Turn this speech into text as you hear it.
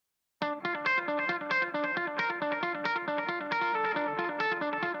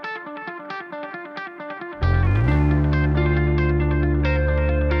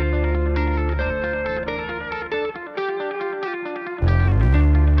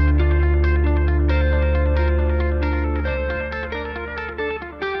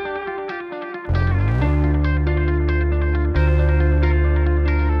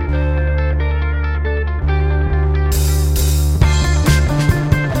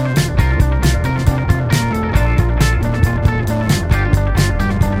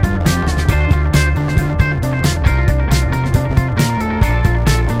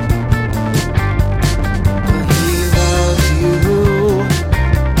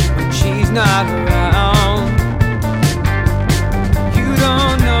not around. You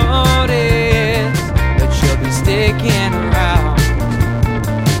don't notice, but she'll be sticking around.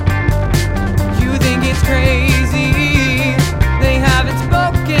 You think it's crazy, they haven't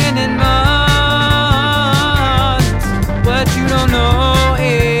spoken in months. What you don't know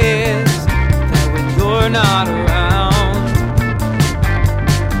is that when you're not around,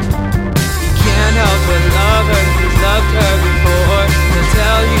 you can't help but love her, 'cause loved her before. They'll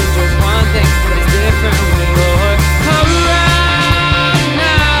tell you just one thing, but it's different when you're around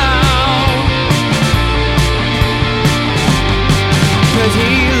now. 'Cause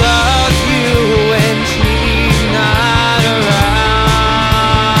he loves you when she's not around.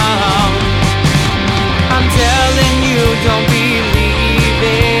 I'm telling you, don't believe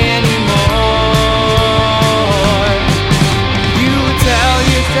anymore. You tell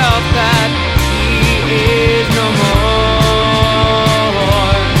yourself that she is no more,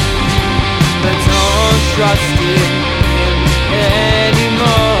 but don't trust in him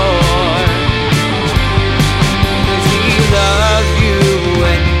anymore. 'Cause he loves you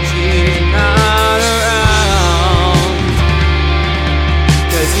when she's not around.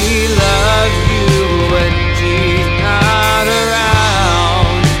 'Cause he loves you when she's not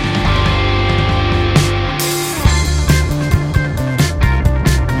around.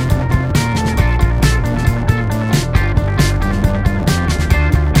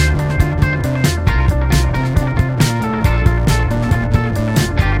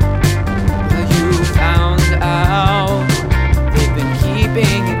 Well, you found out they've been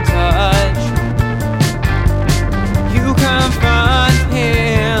keeping in touch. You confront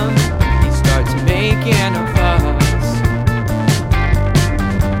him, he starts making a fuss.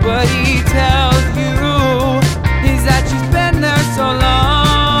 What he tells you is that she's been there so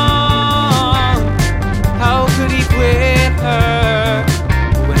long. How could he quit her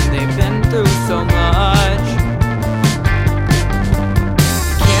when they've been through so much?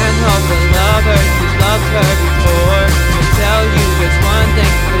 Can't help but love her, 'cause loved her before. He'll tell you just one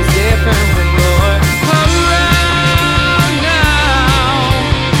thing, but it's different when you're around now.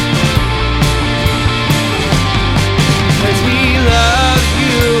 'Cause he loves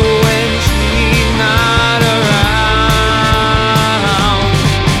you when she's not around.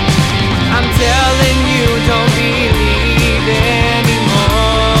 I'm telling you, don't believe anymore.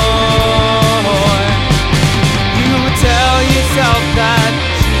 You tell yourself that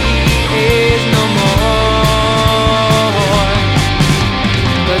she is no more,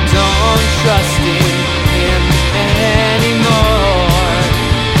 but don't trust in him anymore.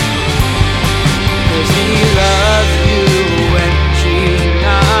 'Cause he loves you when she's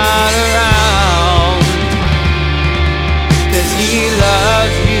not around. 'Cause he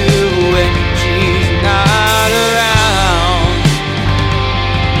loves you when she's not around.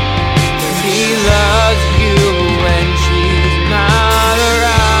 'Cause he loves you when she's not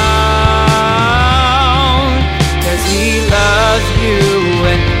around. 'Cause he loves you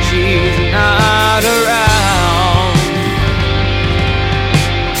when she's not around.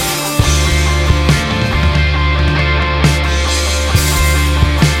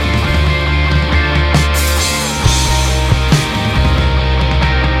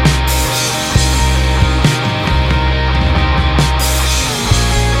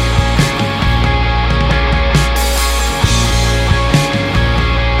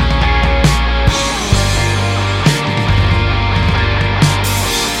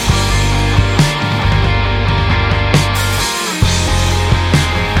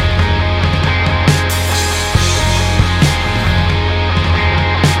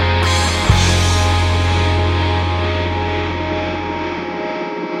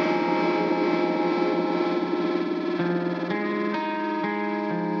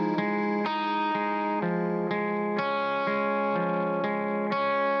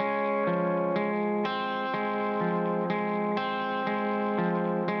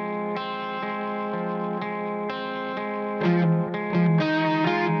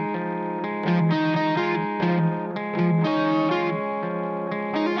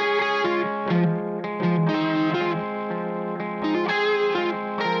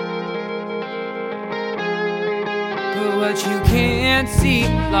 But what you can't see,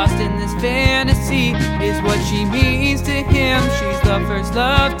 lost in this fantasy, is what she means to him. She's the first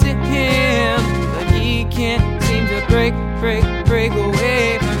love to him, but he can't seem to break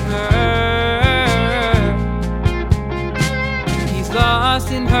away from her. He's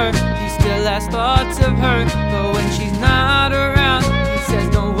lost in her, he still has thoughts of her, but when she's not around, he says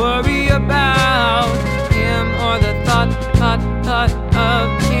don't worry about him or the thought of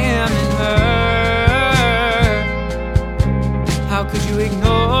him and her. How Could you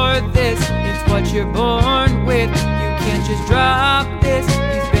ignore this? It's what you're born with. You can't just drop this.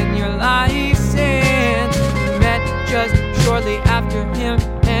 He's been your life since you met just shortly after him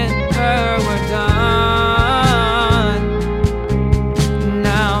and her were done.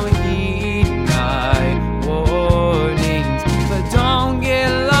 Now heed my warnings, but don't get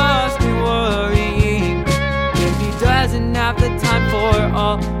lost in worrying. If he doesn't have the time for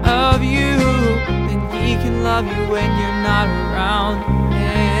all of you, then he can love you when you're not around.